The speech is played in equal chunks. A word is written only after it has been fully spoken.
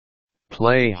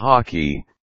Play hockey,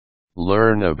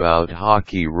 learn about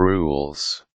hockey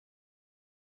rules.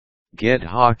 Get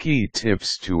hockey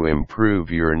tips to improve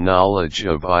your knowledge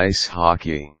of ice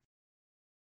hockey.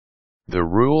 The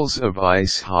rules of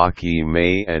ice hockey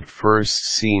may at first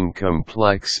seem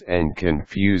complex and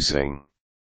confusing.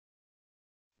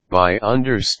 By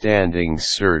understanding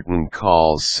certain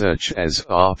calls such as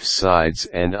offsides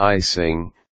and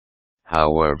icing,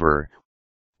 however,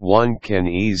 one can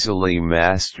easily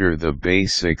master the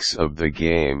basics of the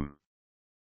game.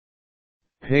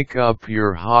 Pick up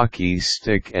your hockey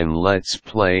stick and let's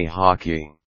play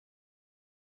hockey.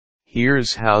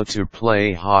 Here's how to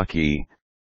play hockey.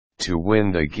 To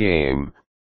win the game,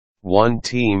 one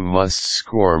team must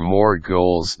score more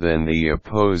goals than the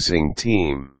opposing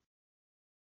team.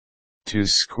 To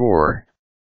score,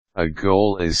 a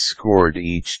goal is scored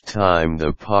each time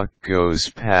the puck goes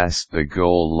past the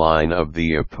goal line of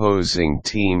the opposing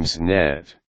team's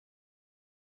net.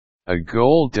 A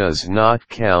goal does not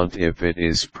count if it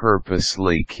is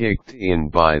purposely kicked in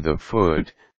by the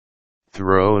foot,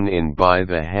 thrown in by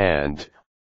the hand,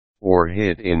 or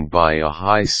hit in by a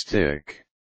high stick.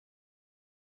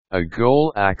 A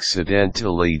goal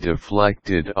accidentally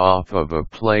deflected off of a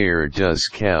player does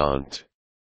count.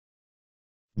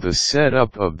 The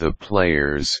setup of the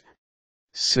players: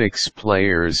 6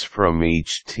 players from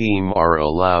each team are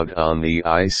allowed on the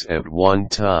ice at one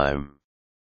time.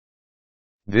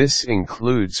 This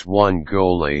includes 1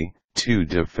 goalie, 2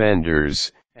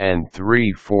 defenders, and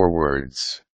 3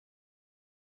 forwards.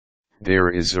 There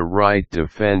is a right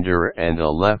defender and a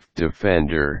left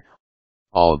defender,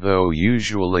 although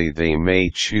usually they may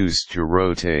choose to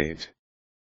rotate.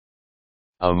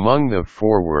 Among the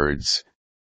forwards,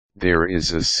 there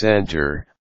is a center,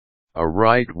 a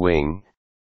right wing,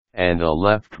 and a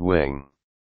left wing.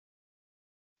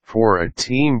 For a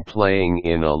team playing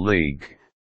in a league,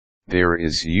 there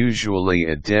is usually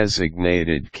a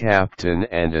designated captain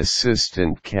and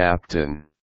assistant captain.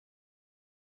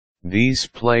 These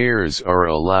players are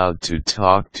allowed to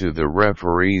talk to the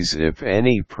referees if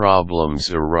any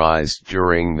problems arise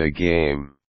during the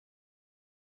game.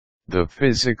 The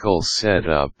physical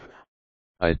setup: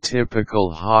 a typical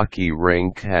hockey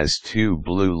rink has 2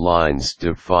 blue lines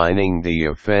defining the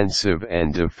offensive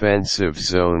and defensive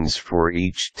zones for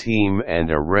each team and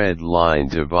a red line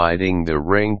dividing the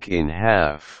rink in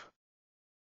half.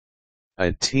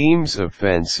 A team's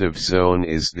offensive zone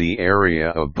is the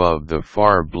area above the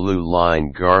far blue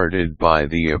line guarded by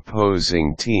the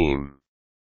opposing team.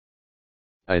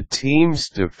 A team's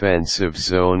defensive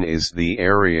zone is the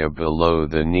area below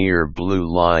the near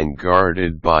blue line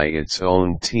guarded by its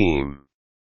own team.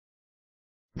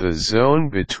 The zone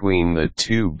between the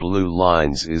 2 blue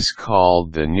lines is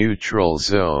called the neutral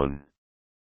zone.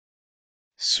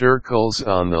 Circles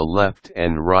on the left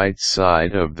and right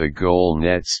side of the goal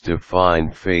nets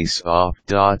define face-off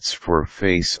dots for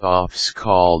face-offs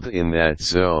called in that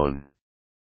zone.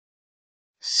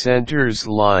 Centers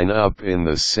line up in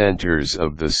the centers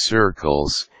of the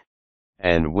circles,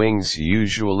 and wings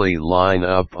usually line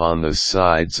up on the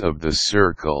sides of the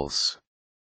circles.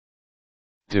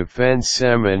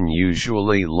 Defensemen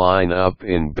usually line up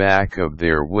in back of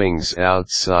their wings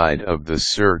outside of the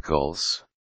circles.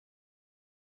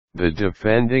 The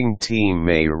defending team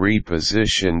may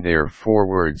reposition their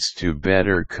forwards to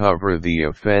better cover the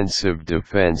offensive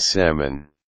defensemen.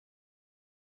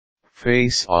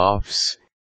 Face-offs: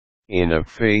 in a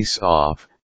face-off,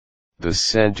 the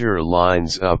center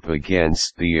lines up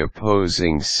against the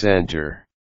opposing center.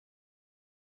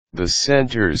 The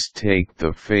centers take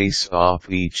the face-off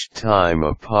each time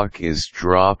a puck is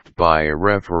dropped by a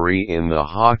referee in the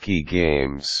hockey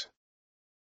games.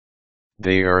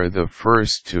 They are the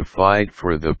first to fight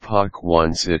for the puck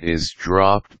once it is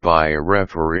dropped by a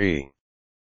referee.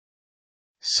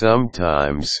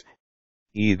 Sometimes,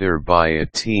 either by a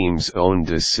team's own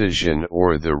decision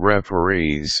or the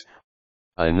referee's,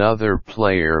 another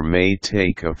player may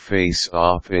take a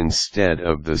face-off instead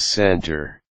of the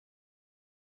center.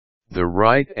 The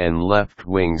right and left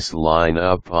wings line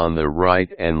up on the right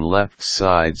and left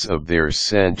sides of their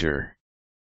center.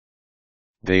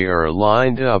 They are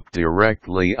lined up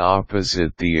directly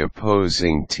opposite the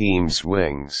opposing team's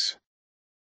wings.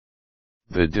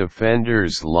 The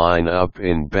defenders line up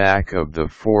in back of the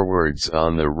forwards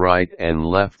on the right and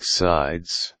left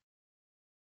sides.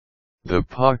 The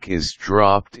puck is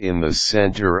dropped in the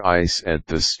center ice at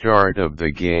the start of the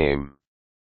game.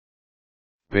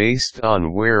 Based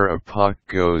on where a puck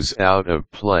goes out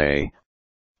of play,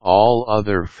 all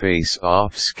other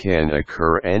face-offs can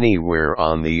occur anywhere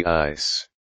on the ice.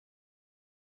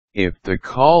 If the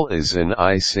call is an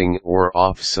icing or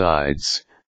offsides,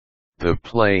 the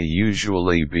play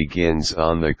usually begins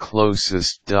on the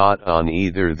closest dot on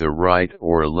either the right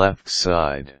or left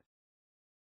side.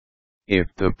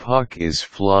 If the puck is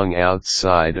flung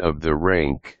outside of the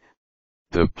rink,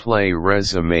 the play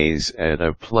resumes at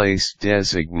a place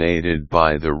designated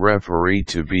by the referee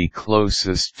to be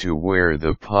closest to where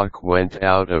the puck went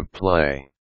out of play.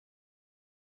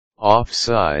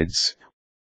 Offsides: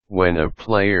 when a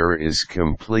player is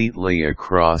completely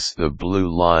across the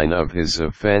blue line of his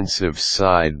offensive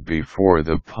side before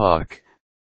the puck,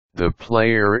 the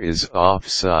player is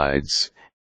offsides,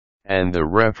 and the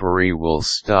referee will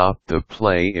stop the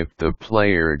play if the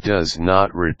player does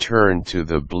not return to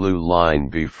the blue line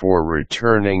before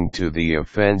returning to the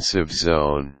offensive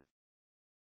zone.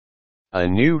 A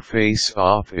new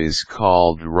face-off is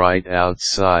called right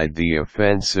outside the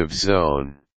offensive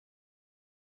zone.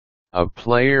 A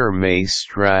player may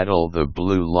straddle the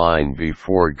blue line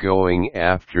before going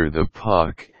after the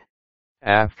puck,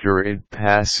 after it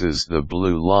passes the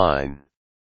blue line.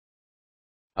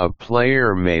 A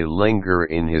player may linger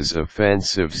in his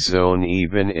offensive zone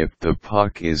even if the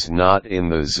puck is not in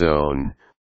the zone,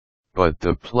 but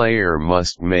the player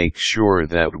must make sure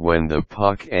that when the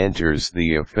puck enters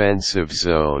the offensive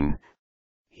zone,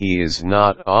 he is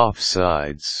not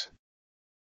offsides.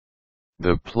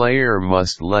 The player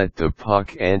must let the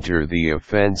puck enter the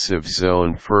offensive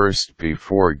zone first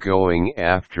before going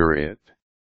after it.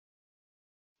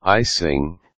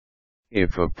 Icing: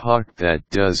 if a puck that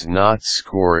does not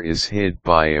score is hit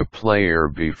by a player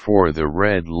before the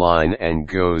red line and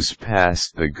goes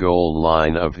past the goal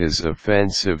line of his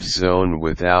offensive zone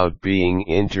without being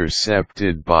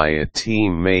intercepted by a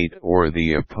teammate or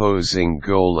the opposing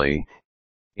goalie,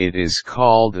 it is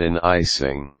called an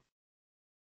icing.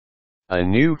 A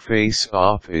new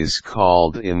face-off is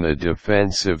called in the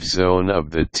defensive zone of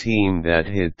the team that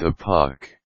hit the puck.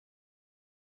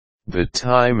 The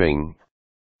timing: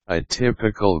 a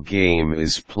typical game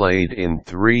is played in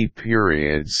 3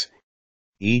 periods,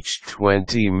 each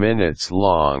 20 minutes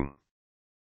long.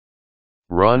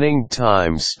 Running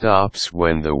time stops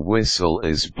when the whistle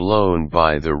is blown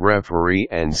by the referee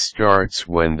and starts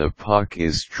when the puck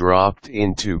is dropped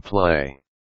into play.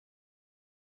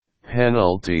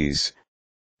 Penalties,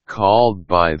 called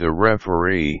by the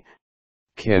referee,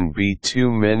 can be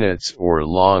 2 minutes or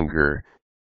longer,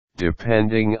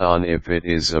 depending on if it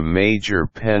is a major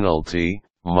penalty,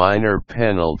 minor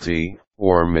penalty,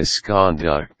 or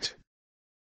misconduct.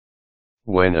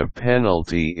 When a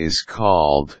penalty is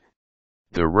called,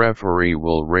 the referee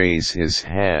will raise his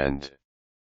hand.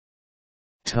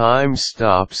 Time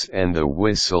stops and the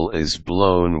whistle is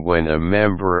blown when a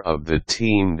member of the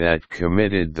team that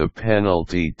committed the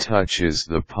penalty touches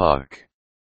the puck.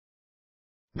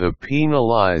 The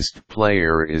penalized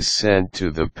player is sent to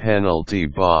the penalty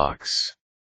box.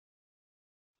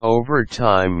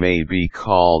 Overtime may be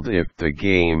called if the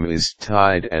game is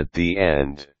tied at the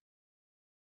end.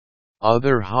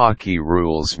 Other hockey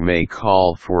rules may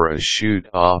call for a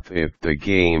shoot-off if the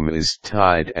game is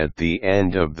tied at the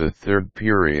end of the 3rd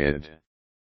period.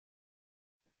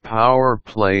 Power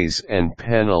plays and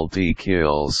penalty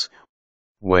kills: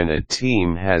 when a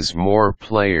team has more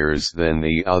players than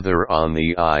the other on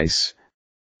the ice,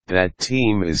 that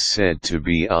team is said to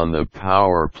be on the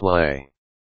power play.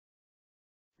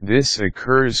 This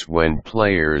occurs when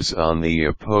players on the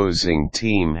opposing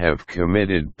team have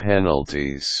committed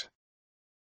penalties.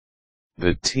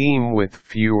 The team with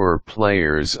fewer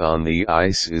players on the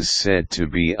ice is said to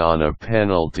be on a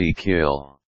penalty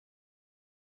kill.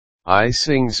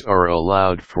 Icings are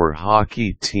allowed for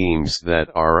hockey teams that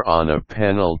are on a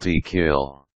penalty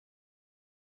kill.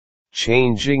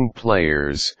 Changing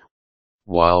players: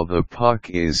 while the puck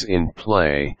is in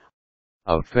play,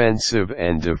 offensive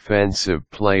and defensive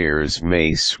players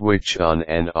may switch on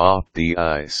and off the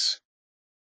ice.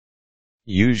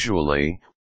 Usually,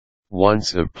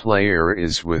 once a player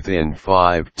is within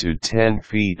 5 to 10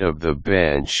 feet of the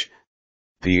bench,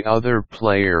 the other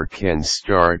player can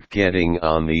start getting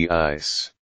on the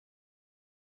ice.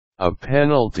 A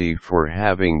penalty for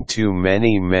having too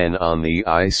many men on the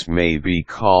ice may be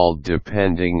called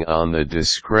depending on the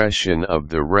discretion of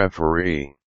the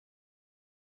referee.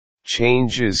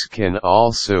 Changes can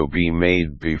also be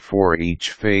made before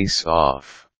each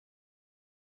face-off.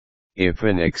 If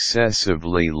an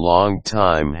excessively long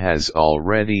time has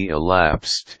already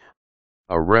elapsed,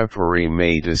 a referee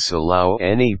may disallow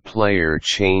any player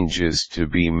changes to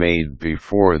be made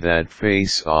before that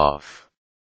face-off.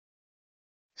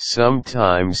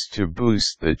 Sometimes to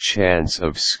boost the chance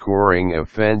of scoring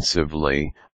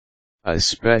offensively,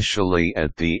 especially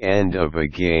at the end of a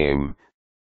game,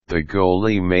 the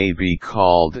goalie may be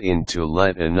called in to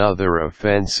let another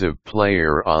offensive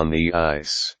player on the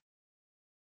ice.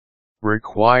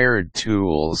 Required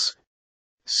tools: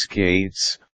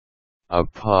 skates, a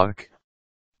puck,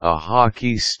 a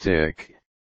hockey stick,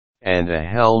 and a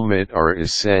helmet are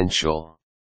essential.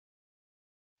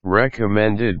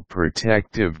 Recommended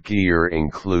protective gear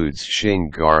includes shin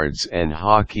guards and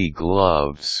hockey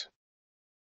gloves.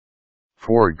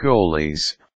 For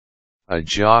goalies, a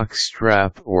jock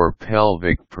strap or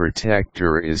pelvic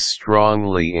protector is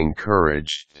strongly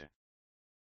encouraged.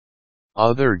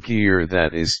 Other gear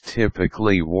that is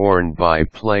typically worn by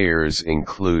players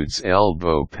includes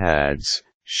elbow pads,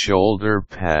 shoulder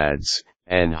pads,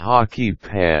 and hockey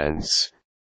pants,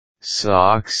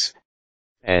 socks,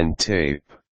 and tape.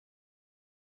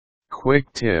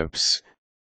 Quick tips: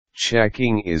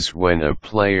 checking is when a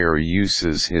player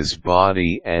uses his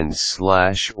body and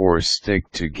slash or stick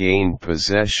to gain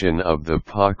possession of the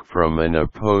puck from an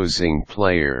opposing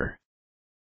player.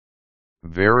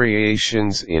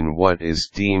 Variations in what is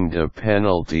deemed a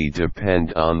penalty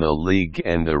depend on the league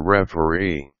and the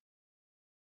referee.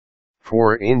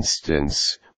 For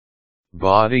instance,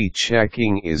 body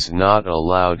checking is not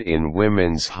allowed in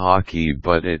women's hockey,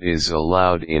 but it is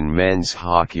allowed in men's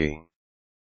hockey.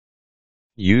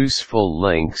 Useful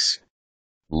links: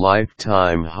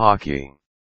 Lifetime Hockey.